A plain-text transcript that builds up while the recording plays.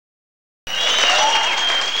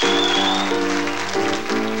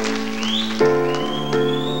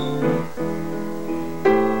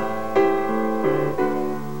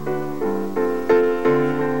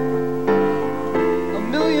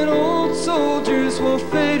years will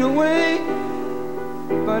fade away,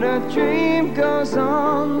 but a dream goes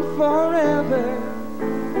on forever.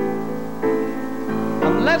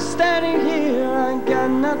 I'm left standing here, I got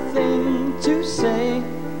nothing to say.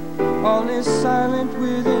 All is silent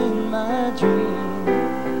within my dream.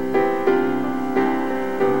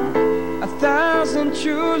 1,000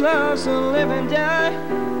 true loves will live and die,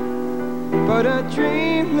 but a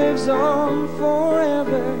dream lives on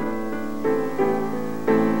forever.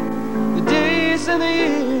 The days and the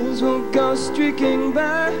years will go streaking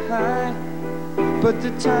by, but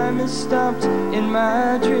the time is stopped in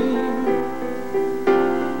my dream.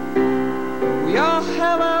 We all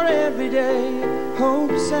have our everyday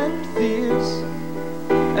hopes and fears,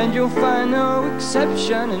 and you'll find no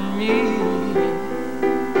exception in me.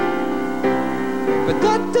 But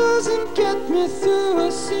that doesn't get me through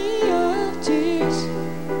a sea of tears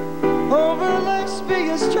over life's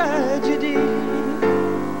biggest tragedy.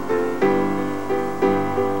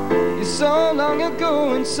 You're so long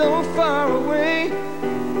ago and so far away,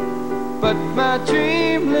 but my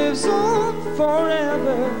dream lives on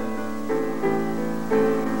forever.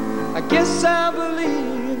 I guess I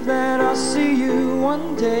believe that I'll see you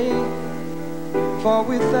one day, for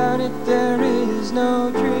without it there is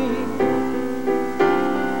no dream.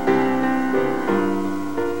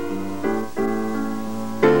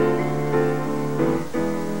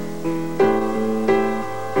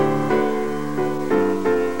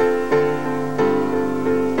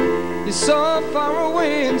 You're so far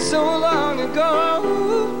away and so long ago,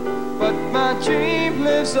 but my dream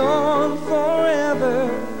lives on forever.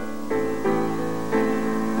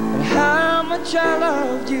 How much I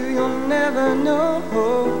loved you, you'll never know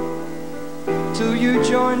till you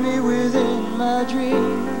join me within my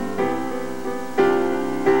dream.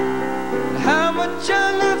 How much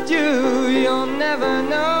I loved you, you'll never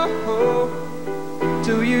know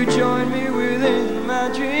till you join me within my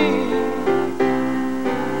dream.